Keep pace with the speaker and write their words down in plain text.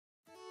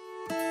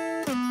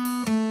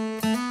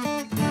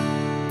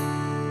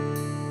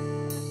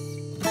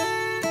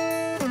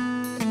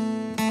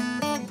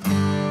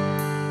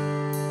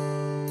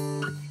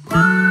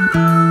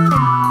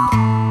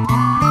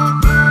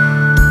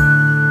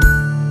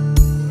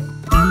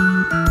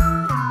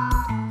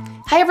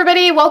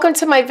everybody, welcome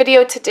to my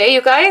video today,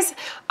 you guys.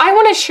 I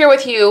want to share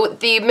with you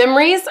the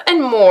Memories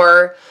and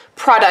More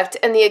product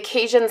in the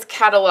Occasions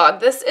catalog.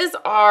 This is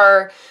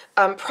our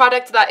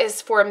product that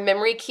is for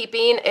memory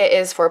keeping. It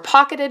is for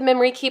pocketed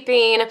memory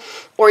keeping,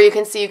 or you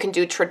can see you can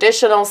do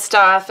traditional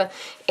stuff.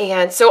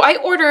 And so I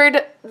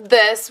ordered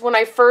this when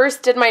I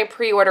first did my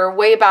pre-order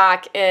way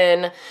back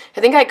in,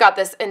 I think I got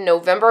this in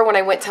November when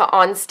I went to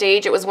On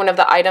Stage. It was one of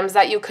the items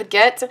that you could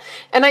get.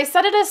 And I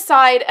set it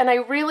aside and I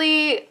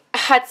really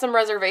had some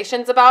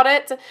reservations about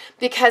it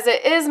because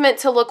it is meant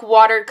to look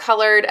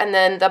watercolored, and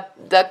then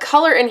the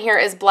color in here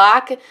is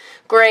black,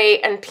 gray,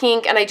 and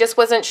pink, and I just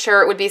wasn't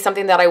sure it would be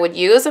something that I would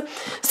use.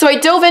 So I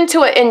dove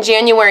into it in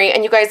January,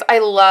 and you guys, I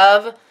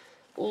love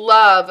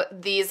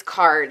these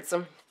cards.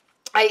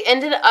 I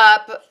ended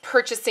up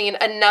purchasing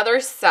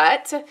another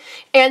set,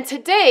 and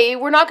today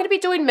we're not going to be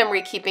doing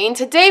memory keeping.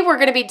 Today we're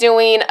going to be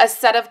doing a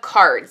set of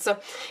cards,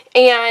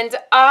 and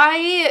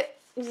I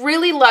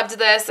really loved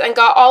this and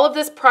got all of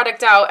this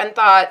product out and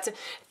thought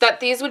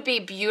that these would be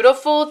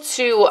beautiful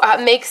to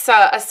make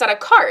a set of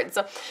cards.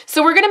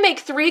 So we're going to make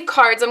 3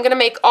 cards. I'm going to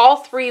make all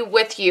 3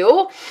 with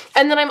you.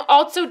 And then I'm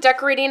also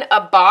decorating a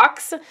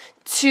box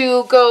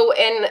to go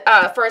in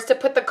for us to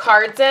put the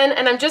cards in.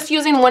 And I'm just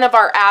using one of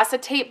our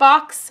acetate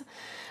boxes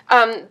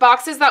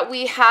that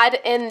we had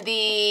in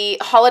the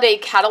holiday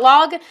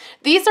catalog.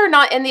 These are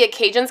not in the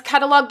Occasions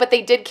catalog, but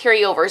they did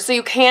carry over, so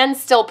you can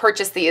still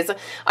purchase these.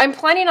 I'm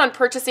planning on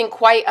purchasing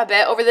quite a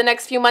bit over the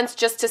next few months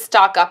just to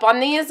stock up on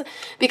these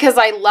because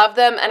I love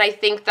them and I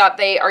think that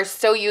they are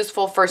so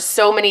useful for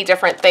so many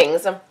different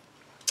things.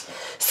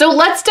 So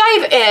let's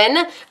dive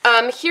in.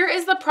 Here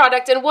is the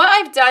product, and what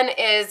I've done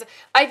is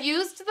I've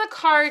used the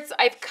cards,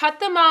 I've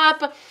cut them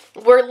up,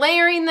 we're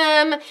layering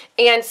them,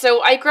 and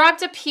so I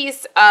grabbed a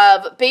piece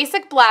of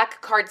basic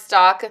black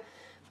cardstock,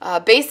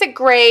 basic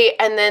gray,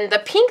 and then the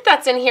pink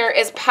that's in here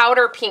is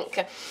powder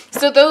pink.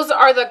 So those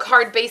are the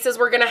card bases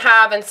we're going to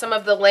have and some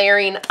of the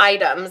layering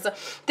items.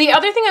 The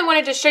other thing I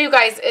wanted to show you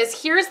guys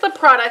is here's the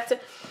product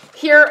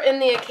here in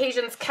the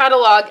Occasions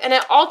catalog, and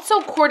it also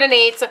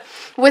coordinates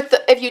with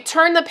if you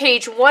turn the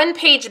page one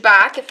page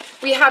back,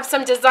 we have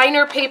some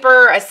designer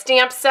paper, a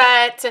stamp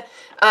set,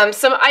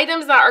 some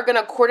items that are going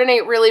to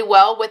coordinate really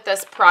well with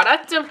this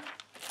product, and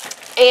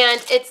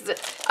it's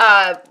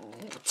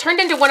turned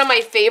into one of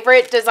my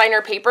favorite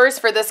designer papers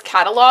for this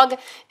catalog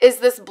is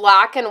this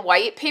black and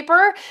white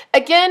paper.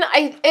 Again,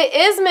 it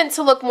is meant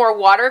to look more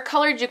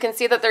watercolored. You can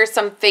see that there's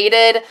some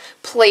faded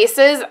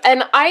places,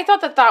 and I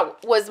thought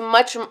that was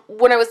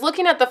when I was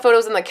looking at the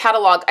photos in the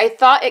catalog, I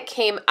thought it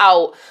came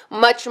out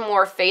much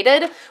more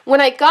faded.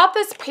 When I got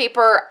this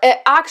paper,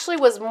 it actually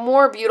was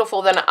more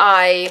beautiful than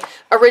I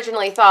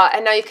originally thought,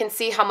 and now you can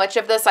see how much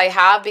of this I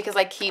have because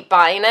I keep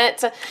buying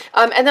it.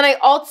 And then I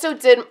also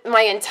did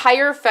my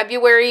entire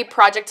February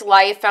Project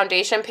Life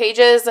foundation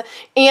pages,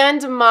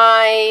 and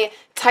my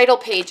title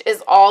page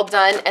is all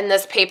done in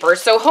this paper.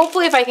 So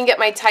hopefully if I can get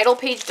my title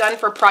page done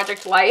for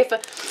Project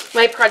Life,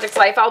 my Project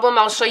Life album,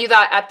 I'll show you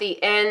that at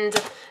the end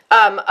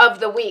of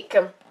the week.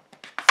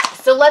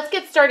 So let's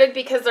get started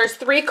because there's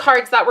 3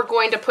 cards that we're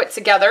going to put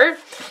together,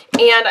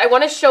 and I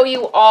want to show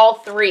you all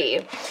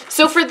 3.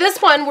 So for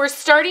this one, we're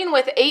starting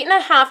with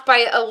 8.5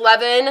 by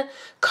 11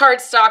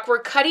 cardstock. We're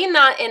cutting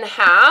that in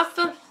half,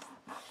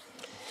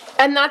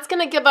 and that's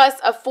going to give us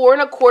a 4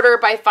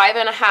 1/4 by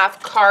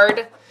 5.5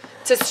 card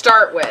to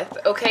start with.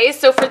 Okay,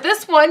 so for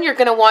this one, you're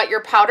going to want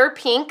your powder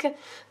pink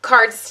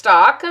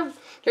cardstock.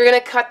 You're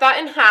going to cut that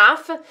in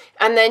half,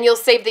 and then you'll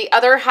save the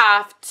other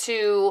half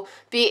to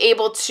be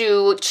able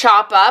to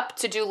chop up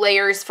to do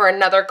layers for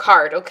another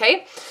card,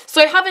 okay?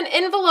 So I have an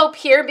envelope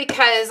here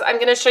because I'm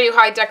going to show you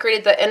how I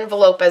decorated the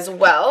envelope as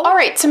well. All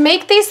right, to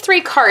make these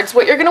 3 cards,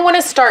 what you're going to want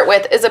to start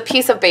with is a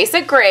piece of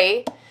basic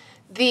gray,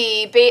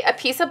 a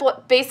piece of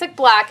basic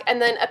black,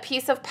 and then a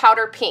piece of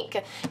powder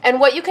pink. And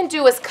what you can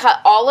do is cut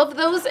all of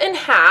those in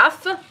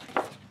half.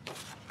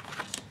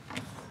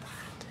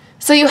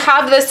 So you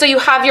have this, so you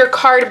have your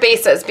card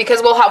bases,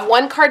 because we'll have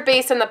 1 card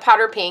base in the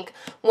powder pink,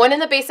 1 in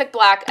the basic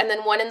black, and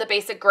then 1 in the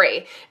basic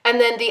gray. And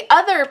then the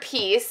other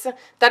piece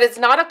that is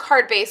not a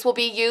card base will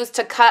be used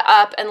to cut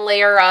up and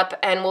layer up,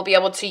 and we'll be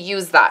able to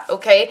use that,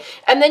 okay?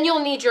 And then you'll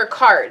need your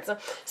cards.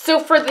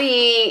 So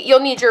you'll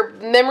need your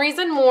Memories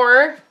and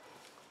More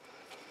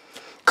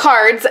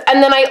cards,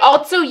 and then I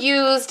also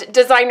used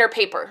designer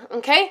paper,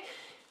 okay?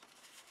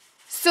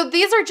 So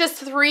these are just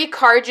 3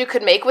 cards you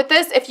could make with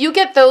this. If you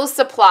get those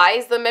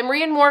supplies, the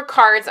Memory and More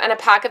cards and a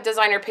pack of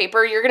designer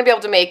paper, you're going to be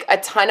able to make a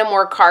ton of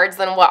more cards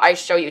than what I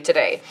show you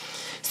today.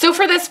 So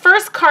for this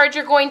first card,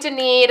 you're going to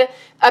need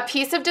a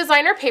piece of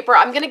designer paper.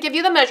 I'm going to give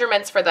you the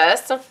measurements for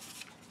this.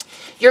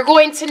 You're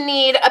going to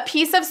need a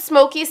piece of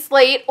smoky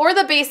slate or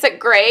the basic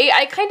gray.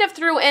 I kind of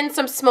threw in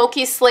some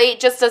smoky slate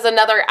just as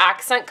another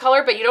accent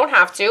color, but you don't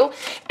have to.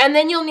 And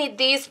then you'll need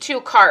these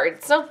 2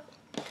 cards.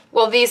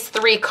 Well, these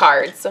 3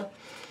 cards.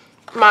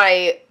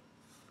 My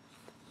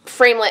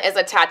framelit is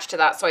attached to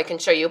that so I can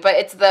show you, but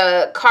it's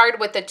the card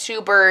with the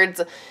 2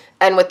 birds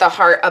and with the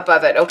heart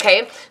above it,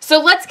 okay? So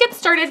let's get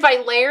started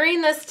by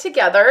layering this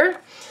together.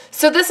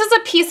 So this is a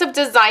piece of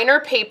designer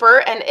paper,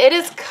 and it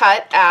is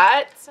cut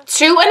at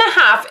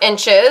 2.5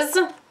 inches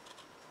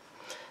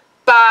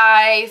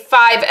by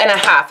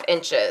 5.5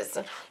 inches.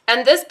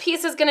 And this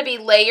piece is going to be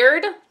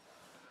layered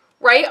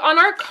right on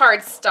our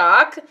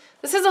cardstock.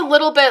 This is a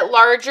little bit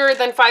larger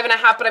than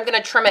 5.5, but I'm going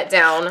to trim it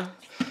down.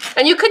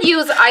 And you could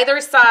use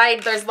either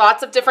side. There's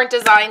lots of different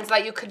designs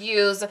that you could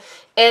use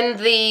in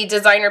the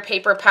designer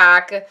paper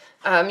pack.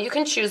 You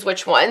can choose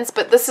which ones,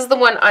 but this is the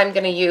one I'm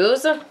going to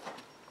use.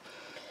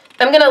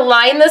 I'm going to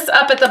line this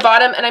up at the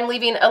bottom, and I'm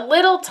leaving a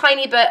little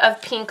tiny bit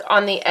of pink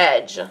on the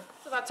edge. So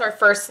that's our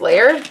first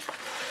layer.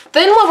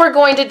 Then what we're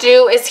going to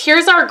do is,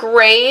 here's our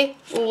gray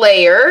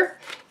layer,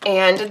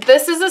 and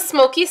this is a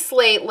smoky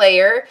slate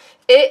layer.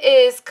 It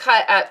is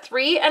cut at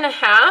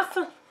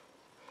 3.5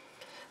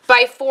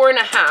 by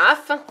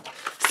 4.5.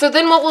 So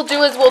then what we'll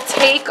do is we'll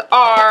take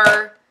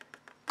our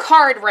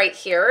card right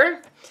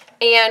here,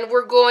 and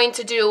we're going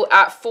to do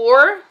at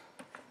 4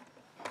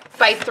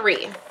 by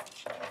 3.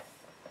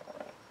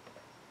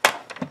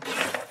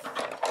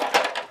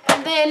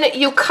 Then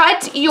you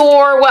cut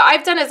your, what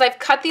I've done is I've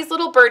cut these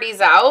little birdies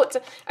out.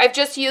 I've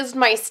just used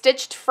my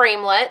stitched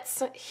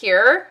framelits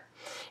here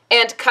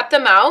and cut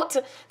them out.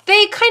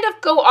 They kind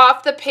of go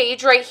off the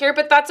page right here,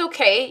 but that's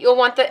okay. You'll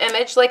want the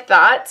image like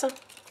that.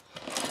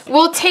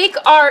 We'll take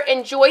our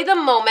Enjoy the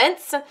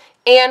Moments,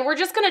 and we're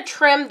just going to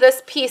trim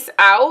this piece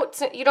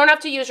out. You don't have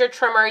to use your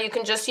trimmer. You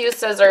can just use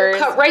scissors.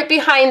 We'll cut right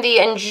behind the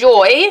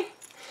Enjoy,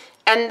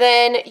 and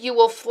then you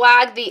will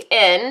flag the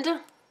end.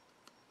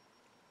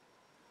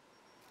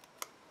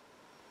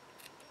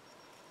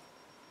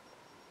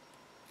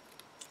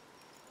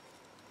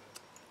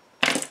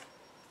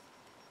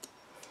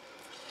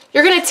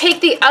 You're going to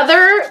take the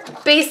other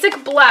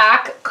basic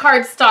black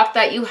cardstock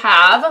that you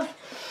have,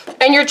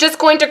 and you're just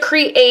going to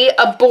create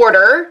a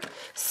border.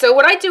 So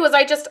what I do is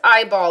I just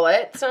eyeball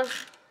it.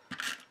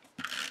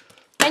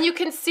 And you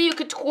can see you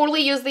could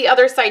totally use the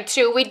other side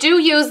too. We do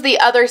use the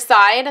other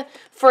side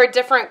for a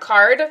different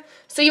card.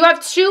 So you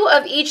have 2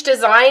 of each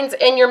designs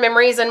in your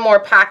Memories and More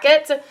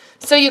packet.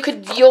 So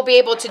you'll be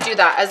able to do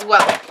that as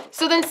well.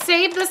 So then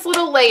save this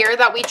little layer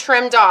that we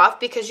trimmed off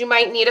because you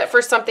might need it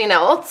for something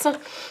else.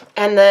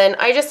 And then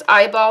I just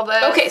eyeball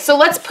this. Okay, so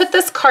let's put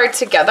this card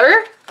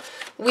together.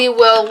 We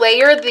will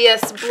layer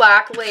this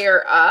black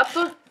layer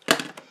up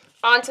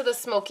onto the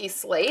smoky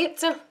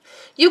slate.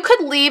 You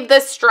could leave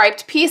this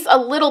striped piece a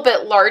little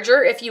bit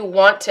larger if you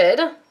wanted,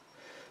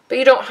 but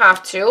you don't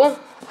have to.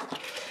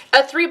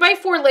 A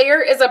 3x4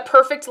 layer is a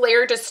perfect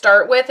layer to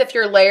start with if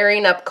you're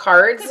layering up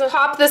cards.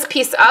 Pop this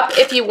piece up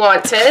if you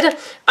wanted.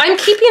 I'm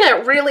keeping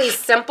it really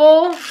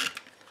simple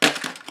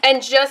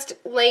and just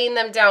laying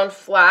them down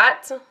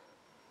flat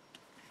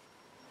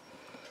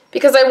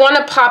because I want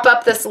to pop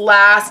up this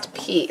last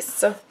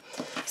piece.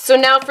 So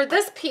now for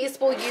this piece,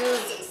 we'll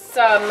use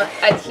some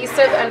adhesive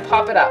and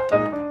pop it up.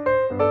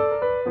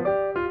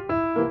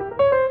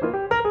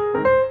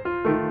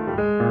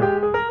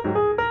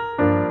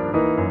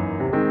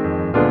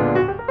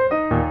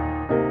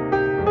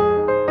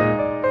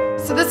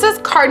 So this is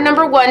card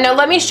number 1. Now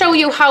let me show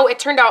you how it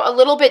turned out a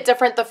little bit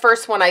different the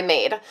first one I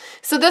made.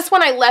 So this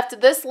one I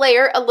left this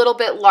layer a little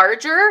bit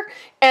larger,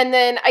 and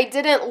then I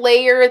didn't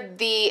layer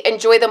the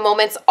Enjoy the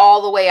Moments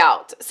all the way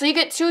out. So you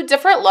get 2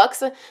 different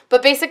looks,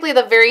 but basically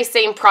the very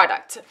same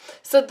product.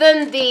 So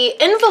then the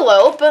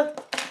envelope,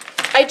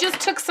 I just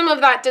took some of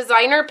that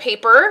designer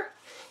paper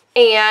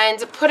and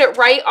put it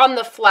right on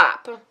the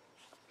flap.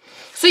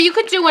 So you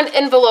could do an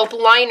envelope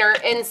liner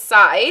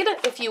inside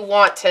if you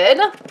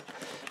wanted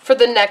for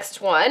the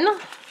next one.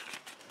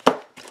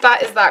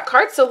 That is that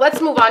card. So let's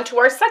move on to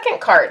our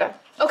second card.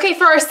 Okay,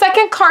 for our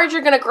second card,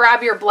 you're going to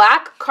grab your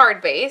black card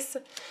base.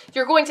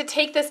 You're going to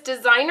take this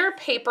designer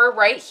paper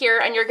right here,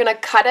 and you're going to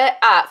cut it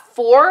at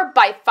 4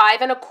 by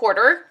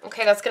 5.25.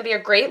 Okay, that's going to be a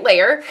great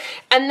layer.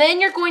 And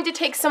then you're going to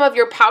take some of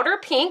your powder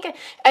pink,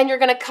 and you're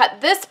going to cut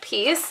this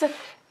piece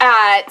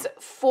at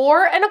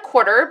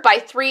 4.25 by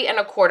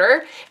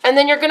 3.25, and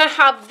then you're gonna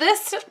have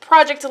this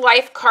Project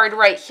Life card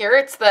right here.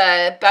 It's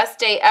the best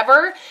day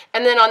ever,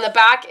 and then on the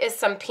back is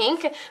some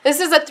pink.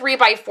 This is a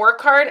 3x4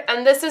 card,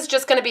 and this is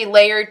just gonna be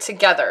layered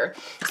together.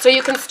 So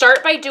you can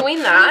start by doing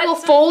that. We'll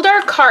fold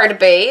our card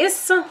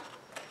base.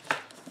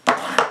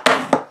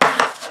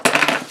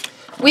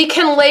 We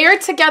can layer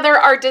together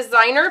our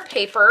designer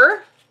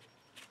paper.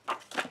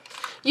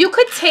 You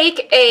could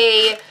take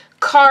a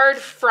card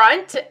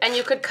front and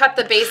you could cut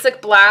the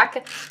basic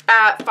black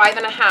at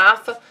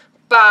 5.5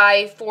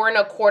 by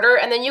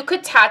 4.25, and then you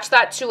could attach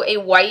that to a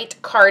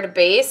white card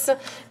base,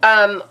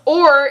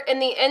 or in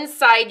the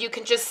inside you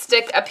can just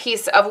stick a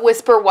piece of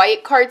Whisper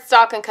White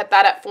cardstock and cut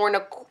that at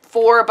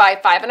 4 by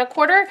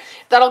 5.25.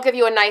 That'll give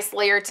you a nice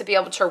layer to be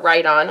able to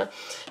write on.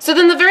 So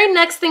then the very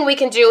next thing we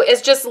can do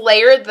is just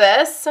layer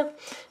this.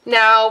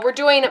 Now we're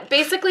doing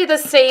basically the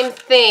same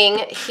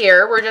thing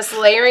here. We're just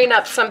layering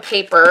up some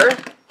paper.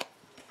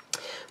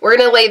 We're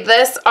going to lay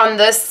this on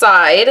this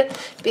side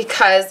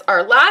because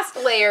our last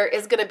layer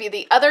is going to be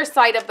the other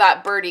side of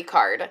that birdie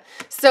card.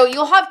 So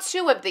you'll have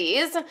 2 of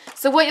these.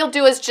 So what you'll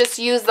do is just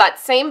use that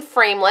same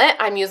framelit.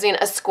 I'm using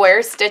a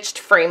square stitched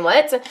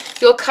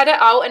framelit. You'll cut it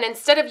out, and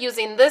instead of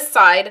using this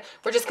side,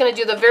 we're just going to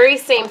do the very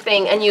same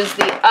thing and use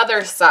the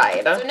other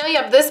side. So now you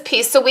have this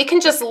piece, so we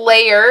can just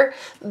layer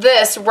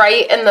this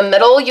right in the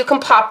middle. You can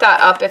pop that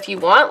up if you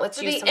want.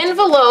 Let's use the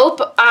envelope.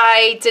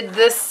 I did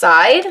this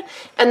side,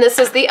 and this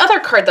is the other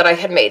card that I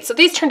had made. So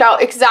these turned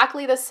out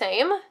exactly the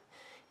same.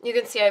 You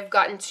can see I've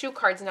gotten 2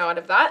 cards now out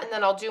of that, and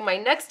then I'll do my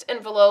next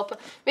envelope,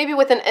 maybe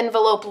with an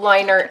envelope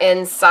liner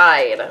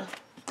inside.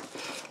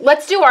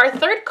 Let's do our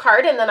 3rd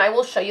card, and then I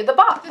will show you the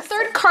box. The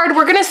 3rd card,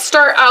 we're gonna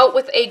start out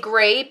with a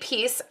gray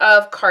piece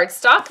of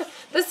cardstock.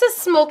 This is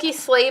Smoky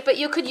Slate, but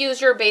you could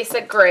use your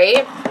basic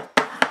gray.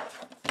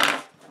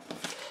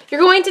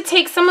 You're going to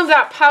take some of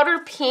that powder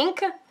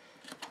pink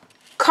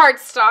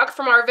cardstock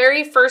from our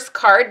very first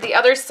card, the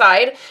other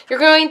side. You're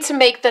going to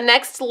make the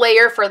next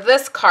layer for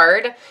this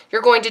card.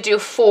 You're going to do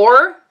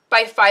 4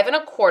 by 5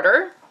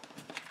 1/4.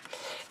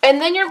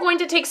 And then you're going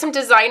to take some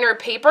designer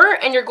paper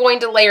and you're going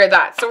to layer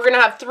that. So we're going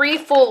to have 3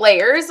 full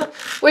layers,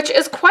 which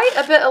is quite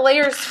a bit of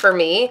layers for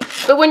me.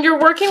 But when you're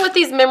working with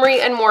these memory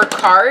and more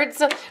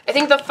cards, I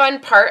think the fun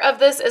part of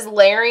this is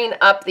layering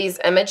up these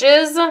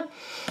images,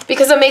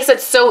 because it makes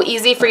it so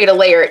easy for you to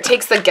layer. It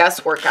takes the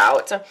guesswork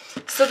out.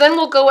 So then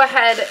we'll go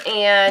ahead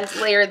and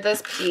layer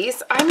this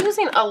piece. I'm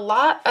using a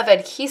lot of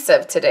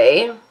adhesive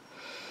today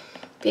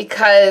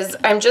because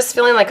I'm just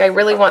feeling like I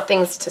really want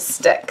things to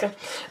stick.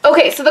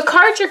 Okay, so the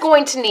card you're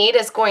going to need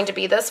is going to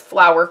be this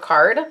flower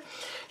card.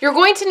 You're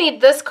going to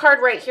need this card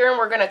right here, and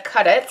we're going to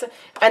cut it.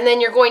 And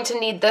then you're going to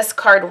need this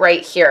card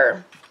right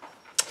here.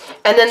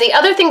 And then the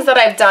other things that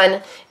I've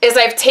done is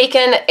I've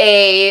taken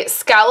a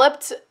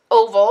scalloped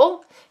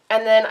oval,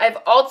 and then I've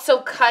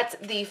also cut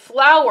the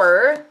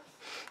flower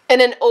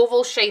in an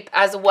oval shape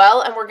as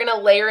well, and we're gonna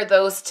layer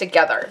those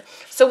together.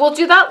 So we'll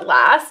do that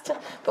last,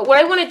 but what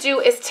I wanna do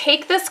is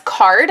take this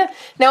card.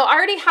 Now I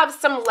already have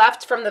some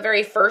left from the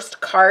very first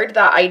card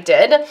that I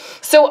did,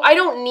 so I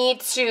don't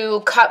need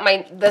to cut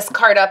this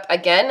card up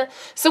again.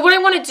 So what I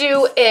wanna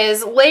do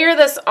is layer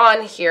this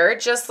on here,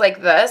 just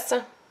like this.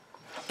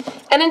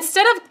 And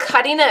instead of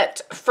cutting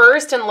it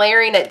first and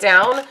layering it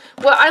down,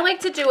 what I like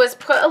to do is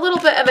put a little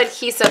bit of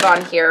adhesive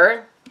on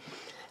here.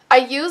 I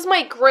use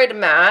my grid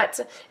mat,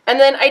 and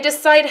then I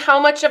decide how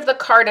much of the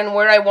card and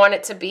where I want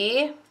it to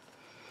be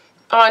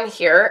on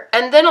here,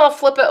 and then I'll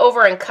flip it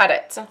over and cut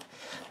it.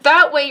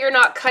 That way you're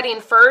not cutting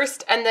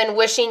first and then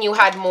wishing you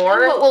had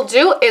more. And what we'll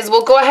do is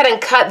we'll go ahead and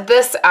cut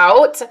this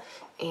out,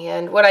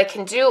 and what I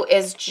can do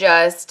is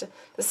just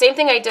the same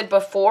thing I did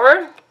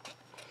before.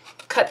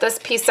 Cut this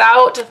piece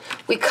out.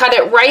 We cut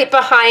it right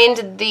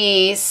behind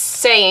the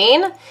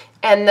saying,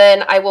 and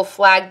then I will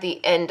flag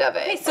the end of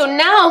it. Okay, so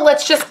now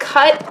let's just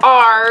cut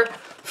our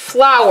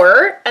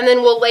flower, and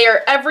then we'll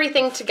layer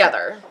everything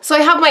together. So I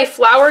have my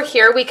flower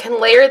here. We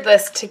can layer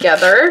this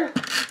together.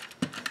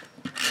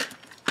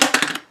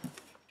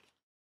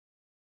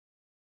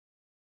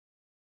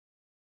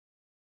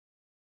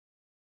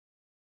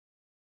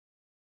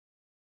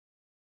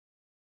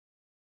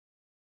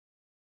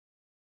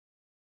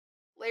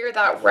 Layer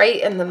that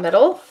right in the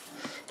middle,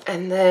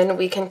 and then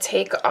we can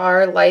take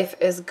our Life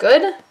is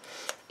Good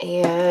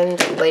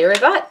and layer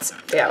that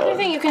down. The other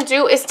thing you can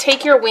do is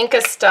take your Wink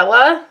of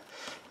Stella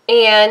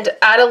and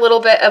add a little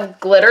bit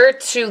of glitter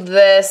to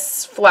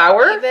this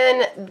flower,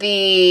 even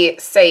the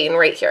saying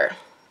right here.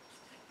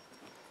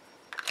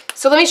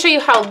 So let me show you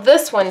how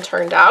this one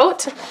turned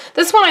out.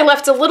 This one I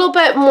left a little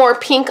bit more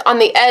pink on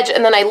the edge,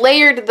 and then I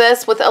layered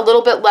this with a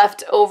little bit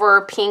left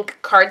over pink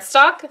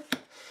cardstock.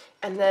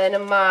 And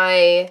then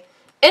my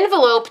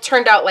envelope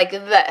turned out like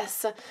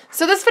this.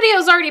 So this video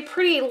is already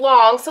pretty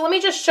long, so let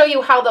me just show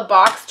you how the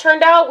box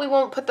turned out. We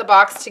won't put the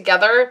box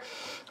together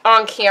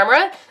on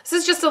camera. This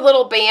is just a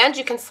little band.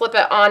 You can slip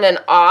it on and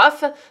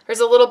off.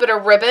 There's a little bit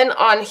of ribbon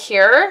on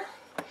here.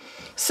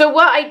 So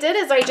what I did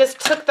is I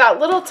just took that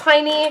little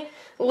tiny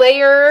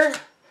layer.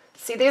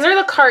 See, these are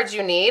the cards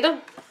you need.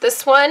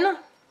 This one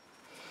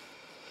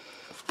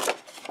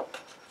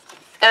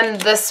and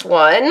this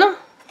one.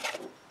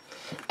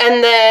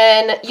 And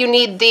then you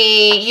need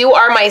the You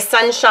Are My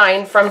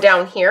Sunshine from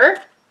down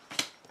here.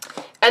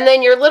 And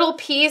then your little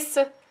piece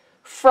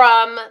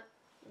from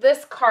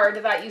this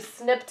card that you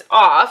snipped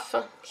off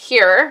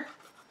here.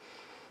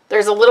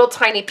 There's a little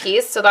tiny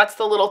piece, so that's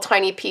the little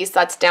tiny piece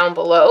that's down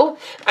below.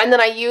 And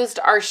then I used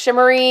our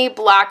shimmery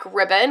black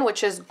ribbon,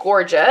 which is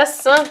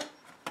gorgeous. And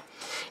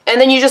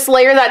then you just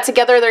layer that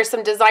together. There's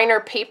some designer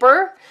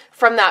paper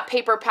from that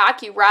paper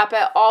pack. You wrap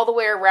it all the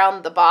way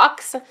around the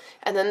box,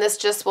 and then this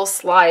just will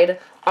slide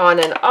on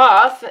and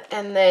off,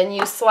 and then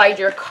you slide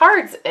your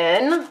cards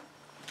in.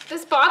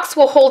 This box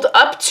will hold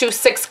up to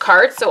 6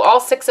 cards, so all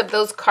 6 of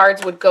those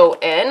cards would go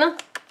in.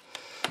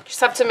 Just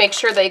have to make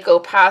sure they go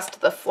past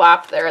the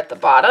flap there at the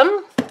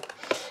bottom.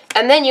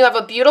 And then you have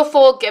a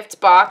beautiful gift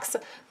box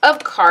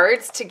of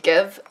cards to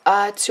give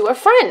to a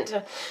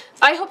friend.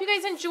 I hope you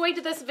guys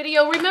enjoyed this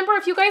video. Remember,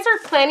 if you guys are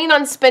planning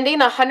on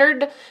spending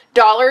 $100,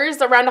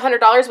 around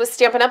 $100 with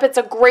Stampin' Up, it's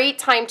a great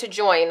time to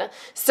join.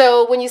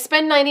 So when you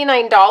spend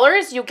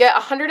 $99, you get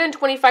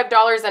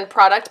 $125 in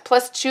product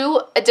plus 2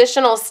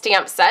 additional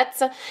stamp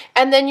sets,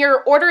 and then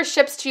your order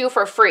ships to you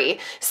for free.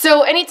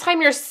 So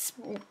anytime you're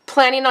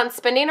planning on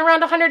spending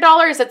around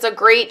 $100, it's a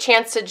great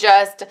chance to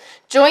just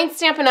join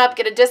Stampin' Up,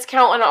 get a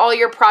discount on all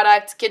your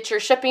products, get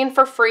your shipping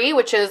for free,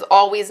 which is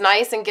always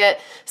nice, and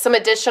get some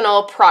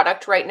additional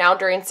product right now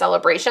during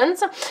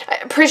celebrations. I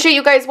appreciate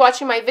you guys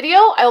watching my video.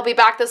 I will be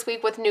back this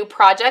week with new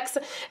projects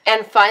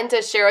and fun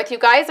to share with you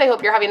guys. I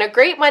hope you're having a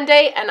great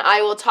Monday, and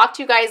I will talk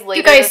to you guys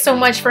later. Thank you guys so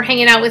much for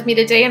hanging out with me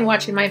today and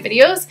watching my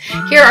videos.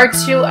 Here are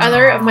 2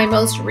 other of my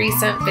most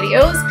recent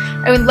videos.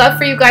 I would love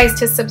for you guys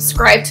to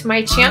subscribe to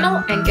my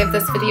channel and give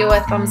this video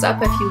a thumbs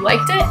up if you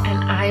liked it,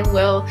 and I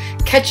will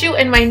catch you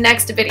in my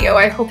next video.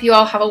 I hope you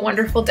all have a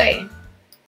wonderful day.